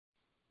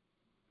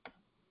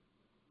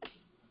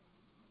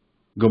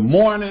Good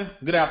morning,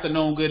 good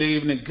afternoon, good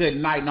evening, good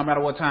night, no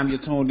matter what time you're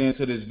tuned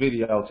into this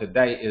video.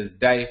 Today is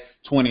day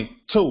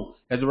 22.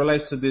 As it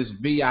relates to this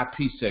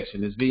VIP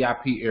section, this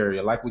VIP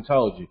area, like we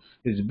told you,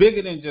 it's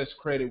bigger than just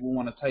credit. We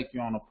want to take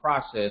you on a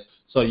process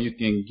so you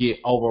can get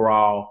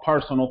overall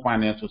personal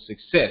financial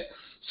success.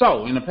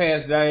 So in the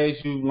past days,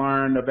 you've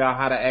learned about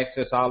how to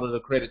access all of the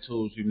credit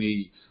tools you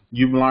need.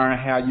 You've learned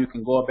how you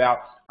can go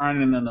about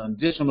earning an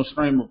additional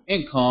stream of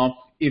income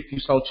if you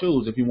so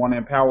choose, if you want to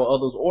empower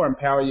others or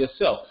empower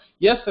yourself.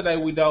 Yesterday,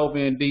 we dove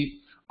in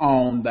deep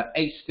on the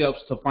 8 steps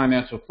to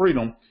financial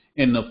freedom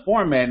in the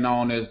format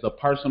known as the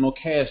Personal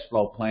Cash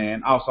Flow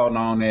Plan, also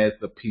known as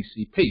the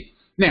PCP.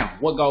 Now,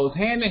 what goes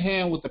hand in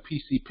hand with the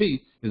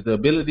PCP is the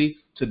ability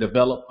to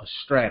develop a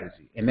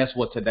strategy, and that's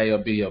what today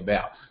will be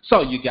about.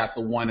 So you got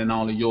the one and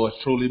only yours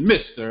truly,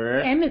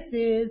 Mr. and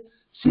Mrs.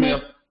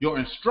 Smith, your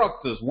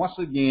instructors once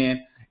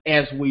again,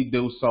 as we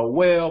do so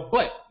well.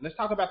 But let's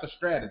talk about the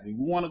strategy.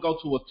 We want to go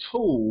to a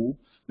tool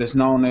that's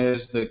known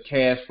as the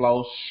cash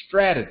flow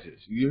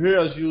strategist. You hear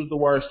us use the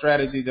word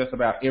strategy just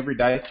about every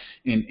day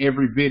in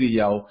every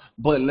video,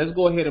 but let's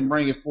go ahead and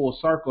bring it full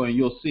circle and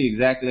you'll see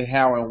exactly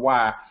how and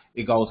why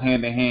it goes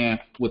hand in hand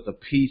with the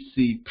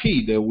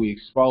PCP that we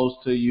exposed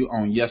to you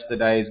on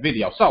yesterday's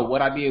video. So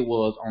what I did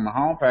was on the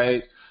home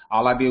page,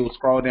 all I did was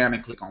scroll down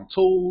and click on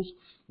tools.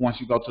 Once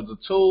you go to the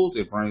tools,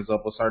 it brings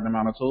up a certain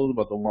amount of tools,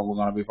 but the one we're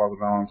going to be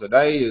focused on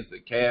today is the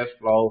cash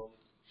flow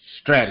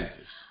strategist.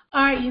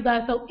 All right, you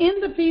guys, so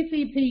in the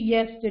PCP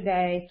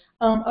yesterday,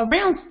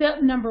 around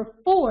step number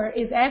 4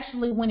 is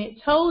actually when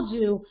it told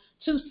you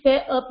to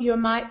set up your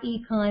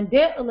MyEcon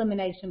debt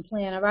elimination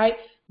plan, all right?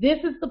 This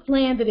is the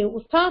plan that it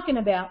was talking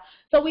about.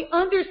 So we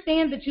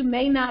understand that you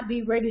may not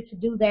be ready to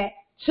do that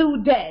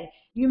today.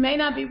 You may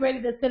not be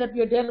ready to set up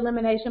your debt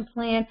elimination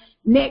plan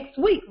next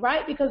week,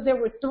 right? Because there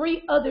were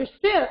 3 other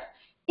steps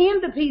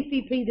in the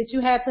PCP that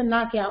you had to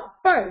knock out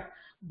first.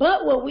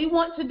 But what we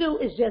want to do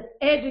is just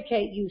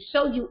educate you,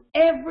 show you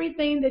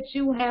everything that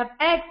you have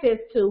access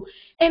to.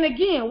 And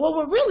again, what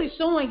we're really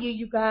showing you,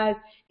 you guys,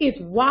 is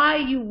why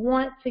you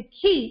want to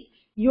keep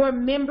your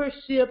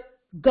membership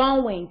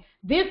going.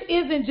 This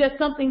isn't just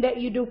something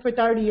that you do for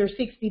 30 or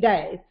 60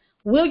 days.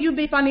 Will you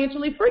be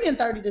financially free in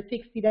 30 to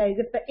 60 days?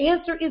 If the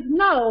answer is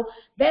no,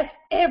 that's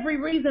every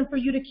reason for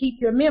you to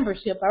keep your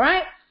membership, all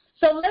right?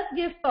 So let's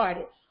get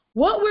started.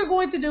 What we're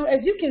going to do,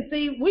 as you can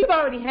see, we've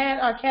already had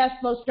our cash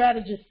flow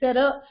strategist set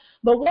up,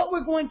 but what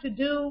we're going to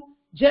do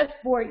just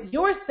for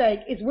your sake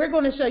is we're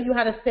going to show you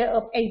how to set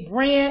up a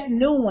brand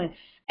new one,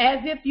 as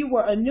if you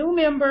were a new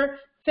member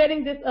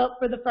setting this up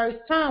for the first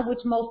time,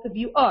 which most of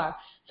you are.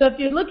 So if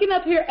you're looking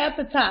up here at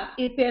the top,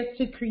 it says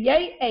to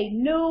create a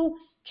new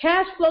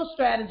cash flow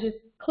strategist,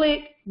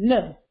 click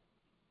new.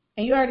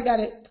 And you already got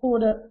it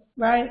pulled up,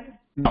 right?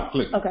 No,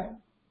 click. Okay.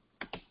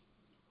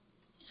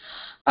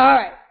 All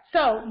right.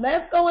 So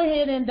let's go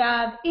ahead and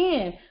dive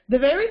in. The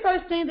very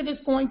first thing that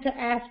it's going to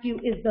ask you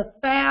is the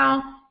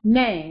file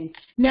name.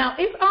 Now,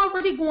 it's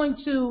already going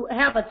to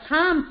have a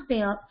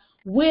timestamp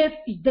with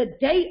the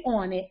date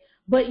on it,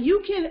 but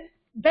you can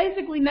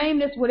basically name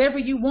this whatever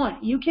you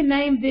want. You can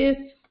name this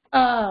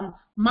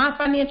My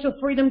Financial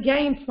Freedom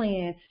Game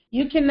Plan.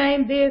 You can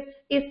name this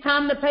It's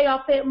Time to Pay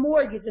Off That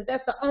Mortgage, if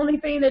that's the only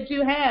thing that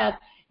you have.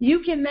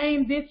 You can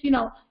name this,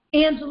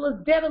 Angela's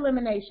Debt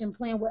Elimination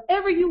Plan.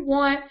 Whatever you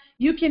want,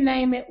 you can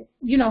name it,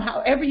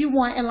 however you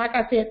want. And like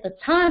I said, the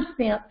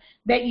timestamp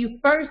that you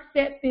first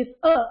set this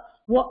up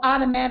will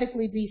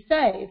automatically be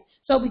saved.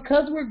 So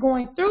because we're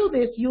going through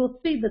this,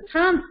 you'll see the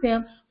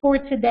timestamp for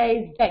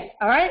today's date,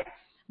 all right?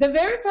 The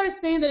very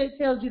first thing that it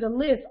tells you to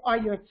list are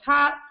your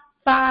top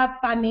 5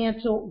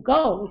 financial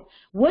goals.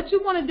 What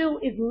you want to do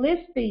is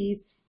list these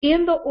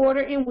in the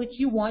order in which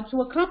you want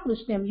to accomplish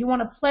them. You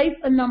want to place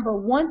a number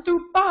 1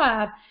 through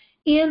 5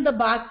 in the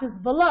boxes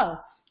below.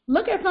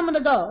 Look at some of the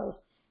goals.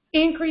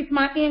 Increase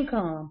my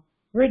income,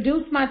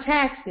 reduce my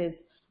taxes,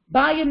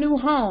 buy a new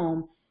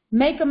home,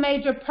 make a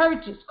major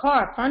purchase,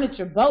 car,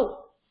 furniture,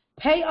 boat,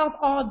 pay off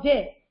all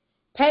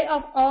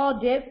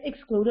debts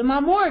excluding my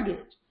mortgage,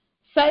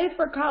 save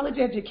for college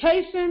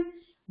education,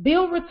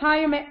 build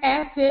retirement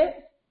assets,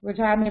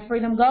 retirement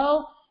freedom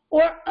goal,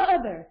 or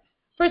other.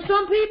 For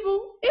some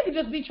people, it could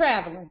just be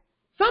traveling.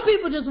 Some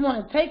people just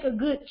want to take a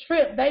good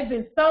trip. They've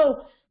been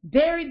so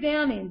buried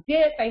down in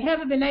debt. They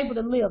haven't been able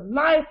to live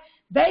life.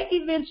 They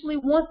eventually,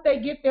 once they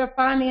get their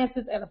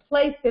finances at a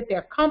place that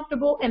they're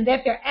comfortable and that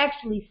they're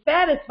actually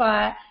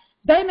satisfied,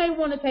 they may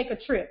want to take a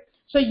trip.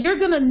 So you're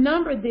going to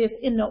number this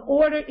in the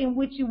order in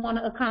which you want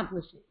to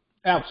accomplish it.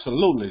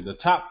 Absolutely, the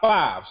top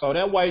 5. So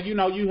that way,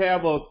 you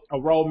have a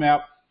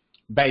roadmap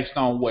based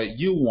on what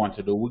you want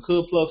to do. We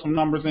could plug some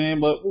numbers in,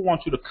 but we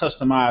want you to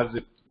customize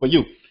it for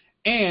you.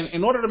 And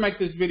in order to make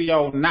this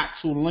video not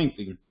too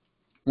lengthy,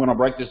 we're going to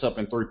break this up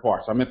in 3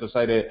 parts. I meant to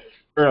say that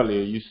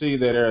earlier. You see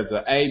that there's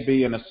an A,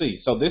 B, and a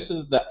C. So this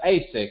is the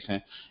A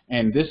section,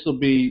 and this will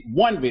be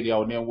one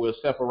video, and then we'll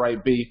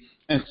separate B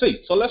and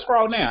C. So let's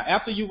scroll down.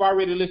 After you've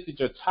already listed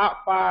your top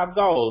 5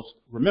 goals,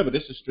 remember,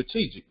 this is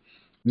strategic.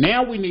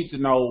 Now we need to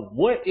know,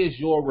 what is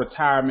your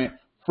retirement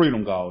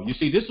freedom goal. You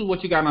see, this is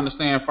what you got to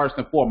understand first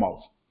and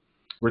foremost.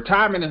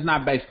 Retirement is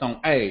not based on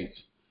age.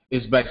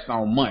 It's based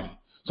on money.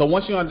 So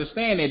once you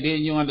understand it, then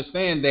you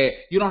understand that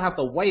you don't have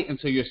to wait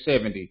until you're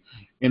 70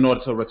 in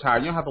order to retire.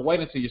 You don't have to wait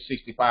until you're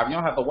 65. You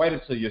don't have to wait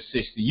until you're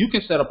 60. You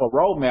can set up a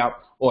roadmap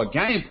or a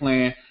game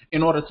plan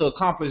in order to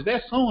accomplish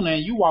that soon,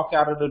 and you walk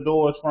out of the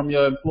doors from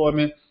your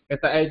employment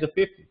at the age of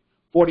 50,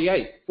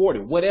 48, 40,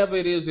 whatever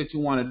it is that you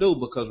want to do,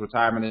 because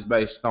retirement is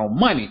based on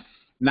money,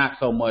 not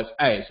so much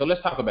age. So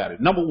let's talk about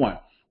it. Number one,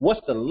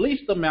 what's the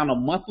least amount of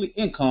monthly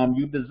income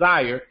you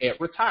desire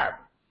at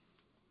retirement?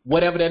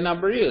 Whatever that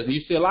number is. And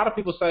you see a lot of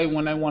people say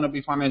when they want to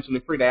be financially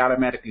free, they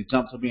automatically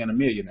jump to being a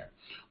millionaire.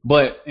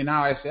 But in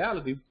our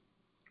actuality,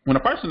 when a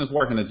person is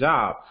working a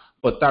job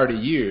for 30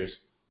 years,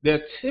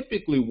 they're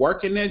typically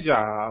working their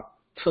job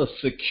to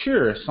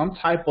secure some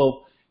type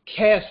of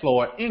cash flow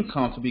or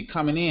income to be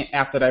coming in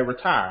after they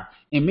retire.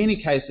 In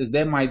many cases,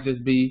 that might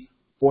just be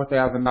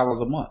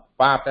 $4,000 a month,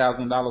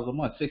 $5,000 a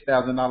month,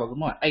 $6,000 a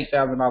month,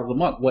 $8,000 a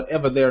month,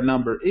 whatever their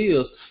number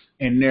is,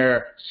 and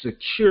they're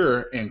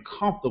secure and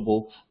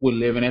comfortable with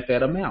living at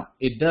that amount.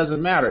 It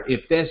doesn't matter.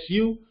 If that's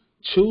you,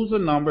 choose a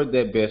number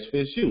that best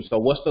fits you. So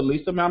what's the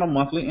least amount of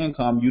monthly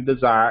income you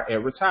desire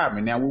at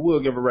retirement? Now, we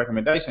will give a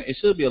recommendation. It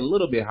should be a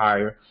little bit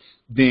higher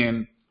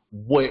than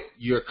what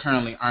you're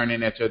currently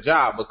earning at your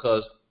job,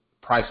 because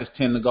prices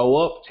tend to go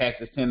up,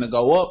 taxes tend to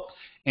go up,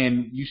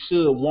 and you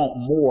should want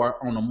more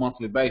on a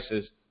monthly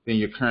basis than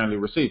you're currently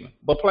receiving.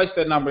 But place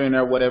that number in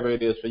there, whatever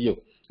it is for you.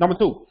 Number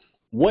two,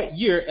 what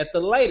year at the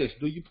latest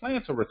do you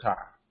plan to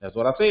retire? That's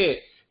what I said.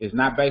 It's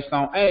not based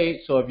on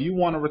age. So if you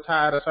want to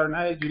retire at a certain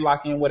age, you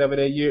lock in whatever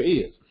that year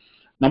is.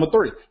 Number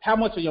three, how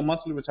much of your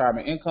monthly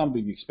retirement income do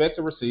you expect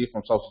to receive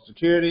from Social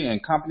Security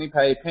and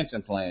company-paid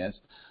pension plans?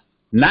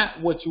 Not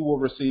what you will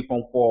receive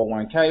from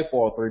 401k,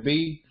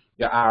 403b,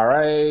 your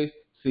IRAs,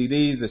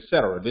 CDs,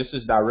 etc. This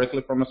is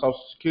directly from the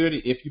Social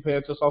Security. If you pay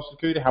into Social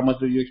Security, how much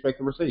do you expect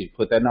to receive?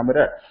 Put that number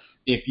there.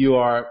 If you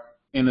are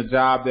in a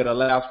job that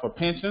allows for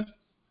pensions,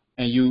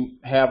 and you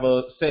have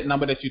a set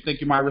number that you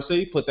think you might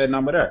receive, put that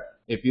number there.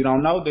 If you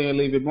don't know, then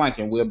leave it blank,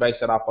 and we'll base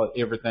it off of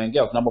everything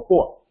else. Number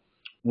four,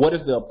 what is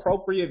the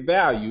appropriate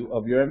value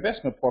of your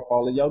investment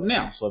portfolio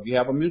now? So if you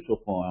have a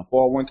mutual fund,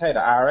 401k, the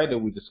IRA that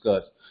we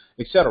discussed,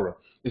 etc.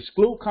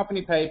 Exclude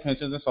company-paid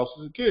pensions and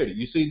Social Security.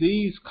 You see,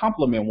 these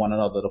complement one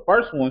another. The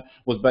first one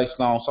was based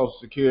on Social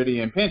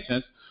Security and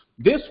pensions.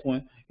 This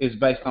one is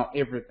based on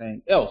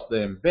everything else,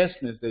 the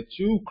investments that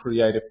you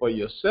created for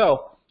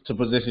yourself to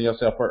position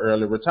yourself for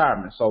early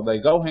retirement. So they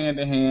go hand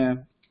in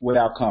hand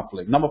without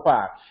conflict. Number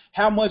five,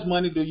 how much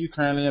money do you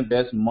currently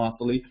invest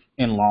monthly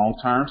in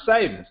long-term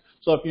savings?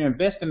 So if you're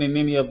investing in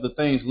any of the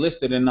things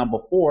listed in number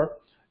four,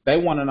 they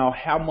want to know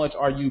how much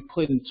are you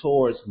putting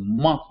towards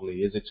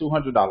monthly. Is it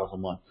 $200 a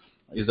month?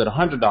 Is it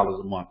 $100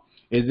 a month?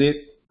 Is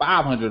it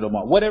 $500 a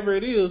month? Whatever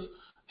it is,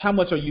 how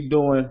much are you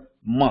doing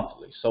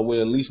monthly? So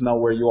we'll at least know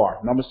where you are.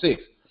 Number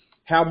six,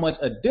 how much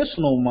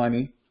additional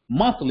money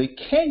monthly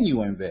can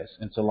you invest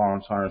into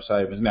long-term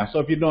savings? Now, so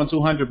if you're doing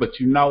 200, but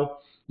you know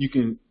you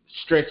can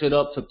stretch it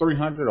up to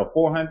 300 or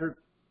 400,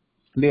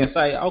 then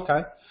say,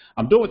 okay,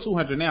 I'm doing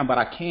 200 now, but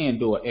I can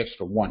do an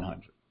extra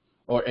 100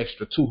 or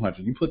extra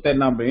 200. You put that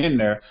number in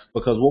there,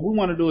 because what we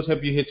want to do is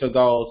help you hit your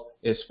goals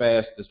as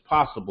fast as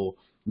possible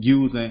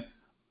using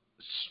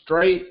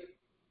straight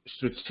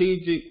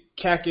strategic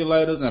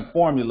calculators and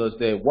formulas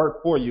that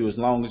work for you as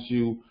long as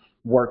you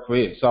work for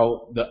it.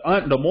 So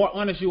the more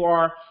honest you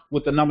are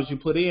with the numbers you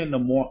put in, the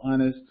more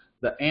honest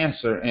the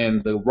answer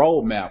and the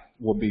roadmap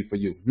will be for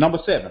you. Number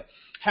seven,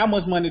 how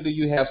much money do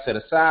you have set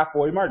aside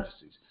for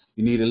emergencies?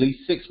 You need at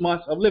least 6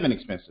 months of living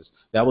expenses.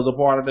 That was a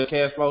part of the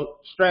cash flow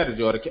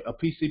strategy, or a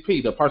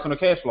PCP, the personal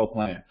cash flow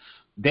plan.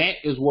 That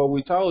is where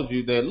we told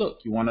you that, look,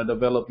 you want to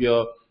develop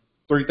your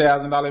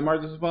 $3,000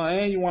 emergency fund,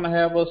 and you want to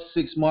have a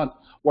 6 month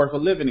worth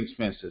of living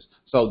expenses.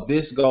 So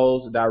this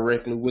goes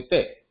directly with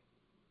that.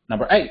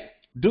 Number eight,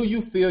 do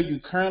you feel you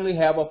currently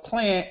have a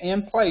plan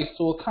in place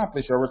to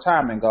accomplish your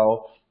retirement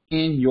goal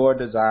in your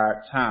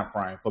desired time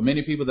frame? For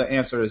many people, the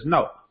answer is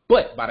no.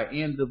 But by the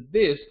end of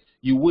this,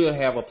 you will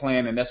have a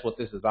plan, and that's what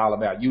this is all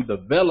about, you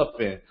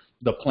developing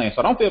the plan.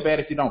 So don't feel bad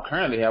if you don't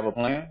currently have a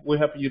plan. We're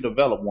helping you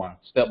develop one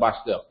step by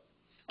step.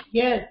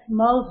 Yes,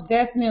 most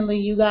definitely,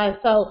 you guys.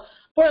 So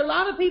for a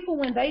lot of people,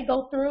 when they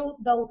go through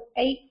those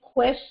 8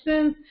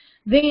 questions,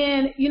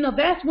 then,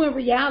 that's when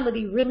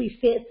reality really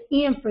sets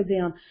in for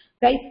them.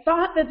 They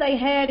thought that they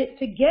had it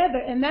together,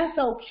 and that's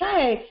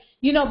okay,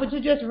 but you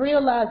just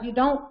realize you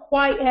don't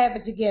quite have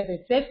it together,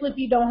 especially if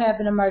you don't have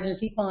an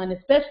emergency fund,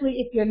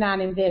 especially if you're not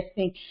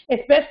investing,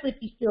 especially if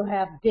you still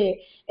have debt,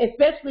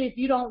 especially if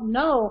you don't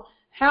know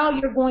how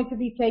you're going to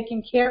be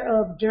taken care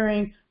of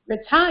during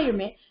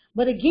retirement.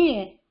 But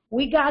again,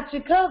 we got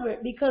you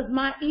covered, because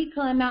My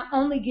Econ not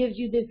only gives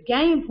you this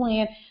game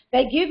plan,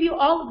 they give you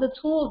all of the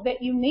tools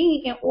that you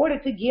need in order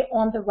to get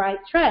on the right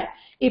track.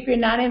 If you're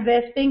not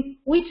investing,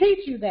 we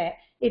teach you that.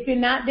 If you're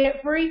not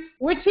debt-free,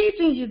 we're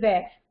teaching you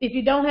that. If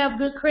you don't have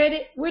good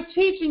credit, we're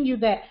teaching you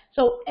that.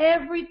 So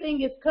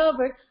everything is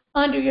covered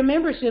under your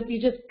membership.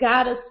 You just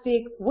got to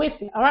stick with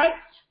it, all right?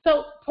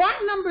 So part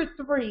number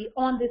 3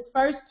 on this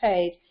first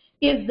page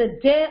is the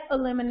debt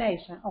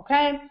elimination,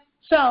 okay?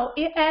 So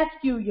it asks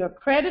you your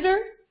creditor,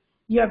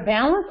 your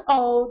balance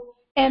owed,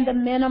 and the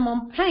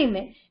minimum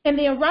payment. And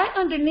then right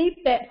underneath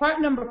that,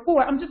 part number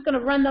 4, I'm just going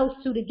to run those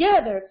two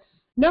together.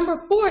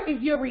 Number 4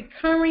 is your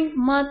recurring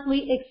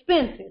monthly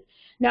expenses.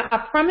 Now, I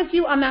promise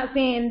you I'm not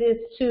saying this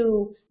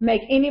to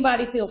make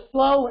anybody feel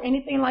slow or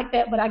anything like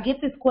that, but I get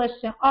this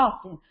question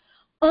often.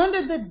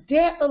 Under the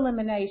debt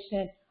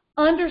elimination,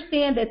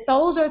 understand that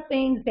those are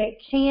things that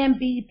can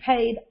be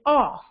paid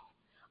off,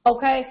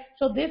 okay?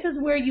 So this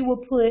is where you will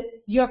put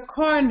your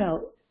car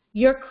note,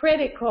 your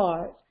credit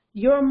cards,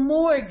 your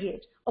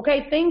mortgage,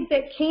 okay? Things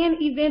that can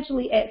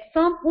eventually at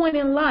some point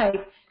in life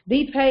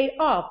be paid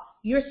off,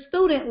 your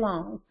student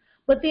loans.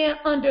 But then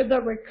under the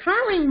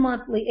recurring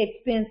monthly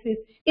expenses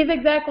is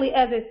exactly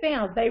as it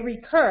sounds. They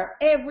recur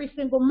every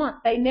single month.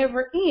 They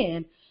never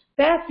end.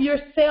 That's your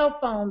cell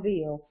phone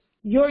bill,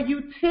 your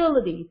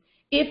utilities.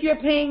 If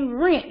you're paying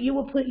rent, you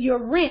will put your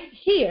rent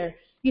here.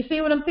 You see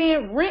what I'm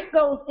saying? Rent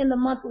goes in the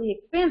monthly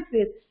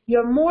expenses.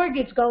 Your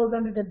mortgage goes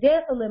under the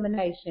debt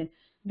elimination.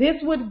 This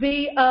would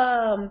be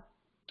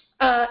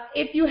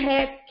if you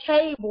had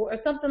cable or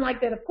something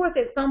like that. Of course,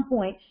 at some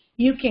point,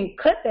 you can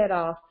cut that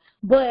off.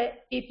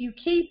 But if you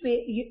keep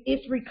it,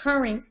 it's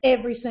recurring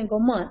every single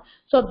month.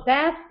 So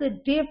that's the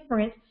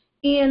difference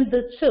in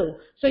the two.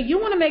 So you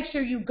want to make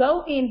sure you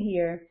go in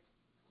here,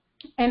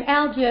 and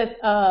I'll just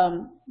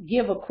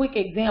give a quick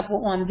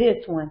example on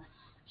this one.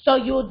 So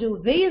you'll do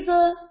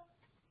Visa.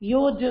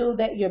 You'll do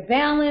that your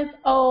balance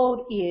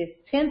owed is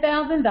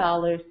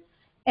 $10,000,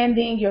 and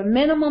then your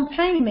minimum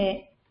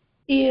payment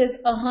is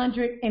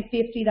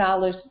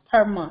 $150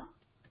 per month.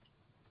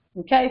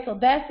 Okay, so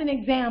that's an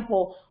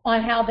example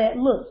on how that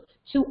looks.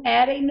 To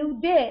add a new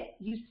debt,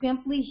 you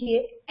simply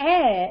hit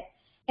add,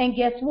 and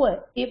guess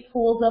what? It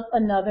pulls up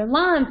another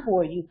line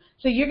for you.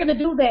 So you're going to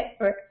do that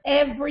for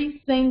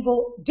every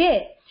single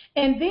debt.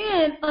 And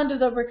then under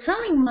the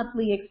recurring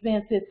monthly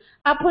expenses,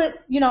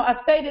 I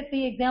stated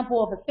the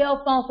example of a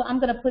cell phone, so I'm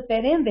going to put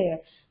that in there.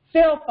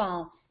 Cell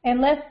phone.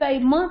 And let's say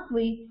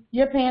monthly,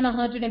 you're paying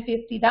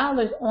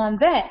 $150 on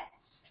that.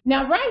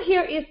 Now right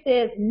here it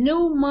says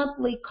new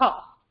monthly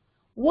cost.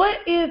 What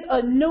is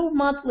a new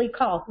monthly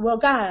cost? Well,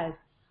 guys,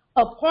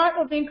 a part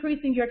of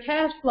increasing your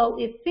cash flow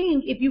is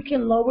seeing if you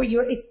can lower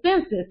your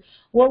expenses.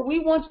 What we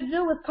want you to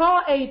do is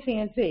call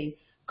AT&T,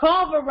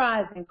 call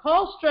Verizon,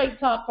 call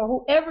Straight Talk, or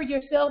whoever your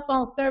cell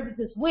phone service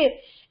is with,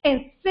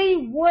 and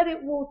see what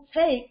it will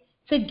take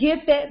to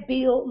get that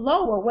bill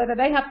lower, whether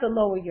they have to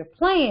lower your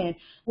plan,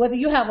 whether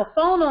you have a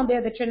phone on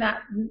there that you're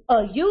not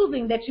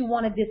using that you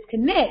want to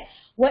disconnect,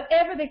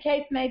 whatever the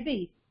case may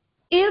be.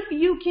 If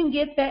you can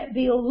get that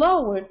bill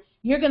lowered,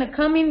 you're going to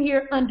come in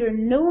here under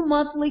new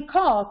monthly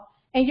cost,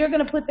 and you're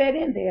going to put that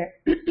in there.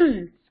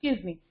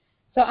 Excuse me.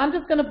 So I'm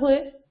just going to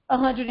put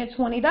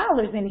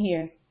 $120 in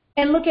here.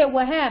 And look at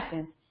what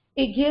happens.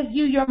 It gives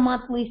you your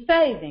monthly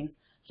savings.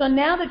 So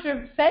now that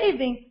you're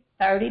saving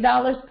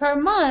 $30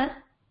 per month,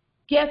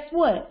 guess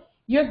what?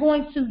 You're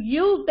going to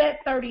use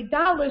that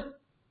 $30,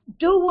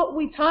 do what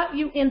we taught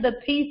you in the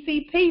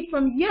PCP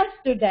from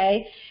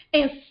yesterday,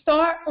 and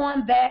start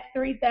on that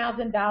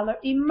 $3,000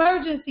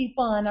 emergency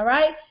fund, all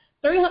right?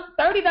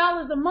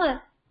 $30 a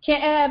month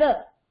can add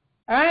up.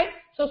 All right,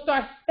 so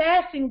start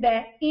stashing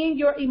that in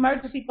your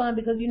emergency fund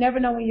because you never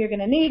know when you're going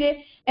to need it.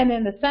 And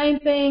then the same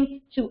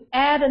thing, to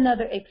add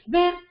another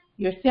expense,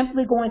 you're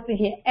simply going to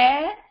hit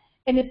add,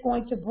 and it's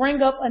going to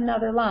bring up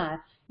another line.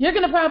 You're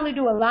going to probably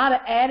do a lot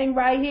of adding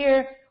right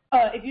here.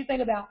 If you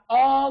think about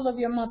all of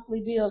your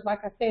monthly bills,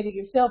 like I said,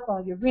 your cell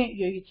phone, your rent,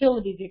 your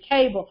utilities, your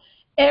cable,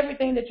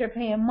 everything that you're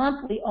paying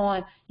monthly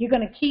on, you're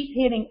going to keep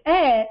hitting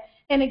add.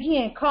 And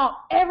again, call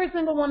every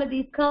single one of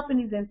these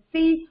companies and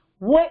see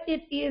what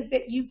it is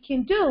that you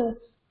can do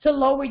to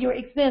lower your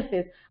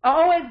expenses. I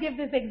always give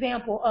this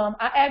example.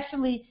 I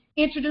actually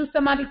introduced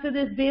somebody to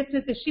this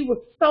business, and she was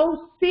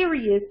so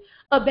serious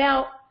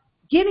about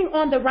getting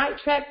on the right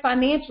track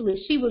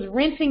financially. She was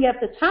renting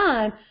at the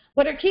time,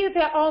 but her kids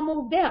had all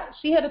moved out.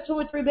 She had a 2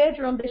 or 3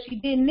 bedroom that she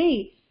didn't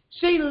need.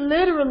 She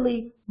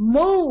literally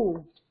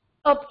moved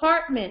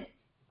apartments,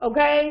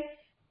 okay,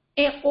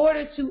 in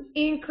order to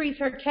increase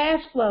her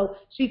cash flow.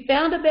 She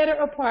found a better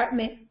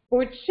apartment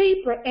or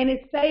cheaper, and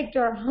it saved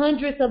her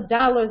hundreds of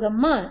dollars a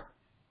month.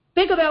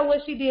 Think about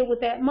what she did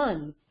with that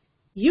money.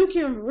 You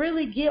can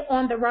really get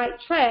on the right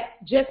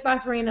track just by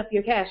freeing up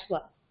your cash flow.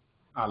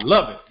 I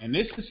love it. And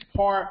this is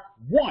part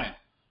 1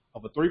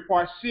 of a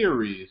 3-part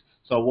series.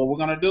 So what we're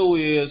going to do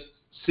is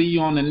see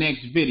you on the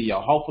next video.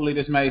 Hopefully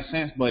this made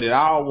sense, but it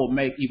all will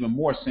make even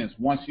more sense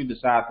once you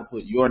decide to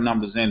put your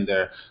numbers in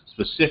there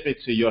specific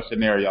to your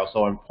scenario.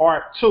 So in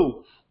part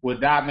 2, we'll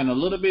dive in a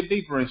little bit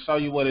deeper and show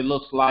you what it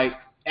looks like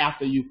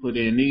after you put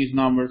in these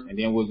numbers, and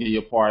then we'll give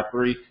you part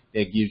 3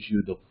 that gives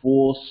you the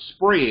full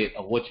spread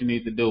of what you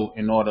need to do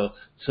in order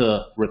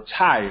to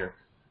retire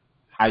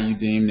how you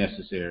deem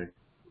necessary.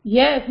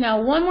 Yes.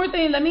 Now, one more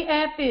thing. Let me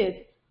add this.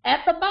 At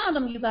the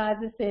bottom, you guys,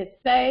 it says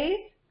save,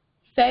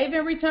 save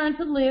and return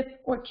to list,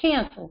 or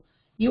cancel.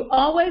 You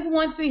always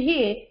want to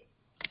hit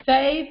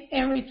save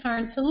and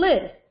return to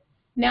list.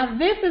 Now,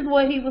 this is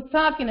what he was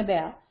talking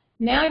about.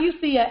 Now you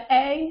see a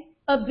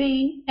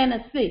B, and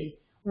a C.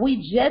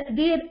 We just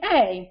did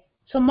A.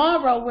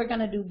 Tomorrow we're going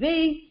to do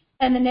B,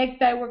 and the next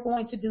day we're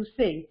going to do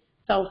C.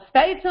 So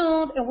stay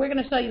tuned, and we're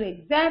going to show you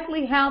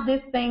exactly how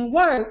this thing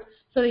works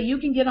so that you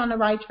can get on the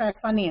right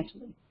track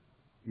financially.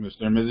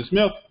 Mr. and Mrs.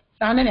 Smith.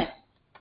 Signing out.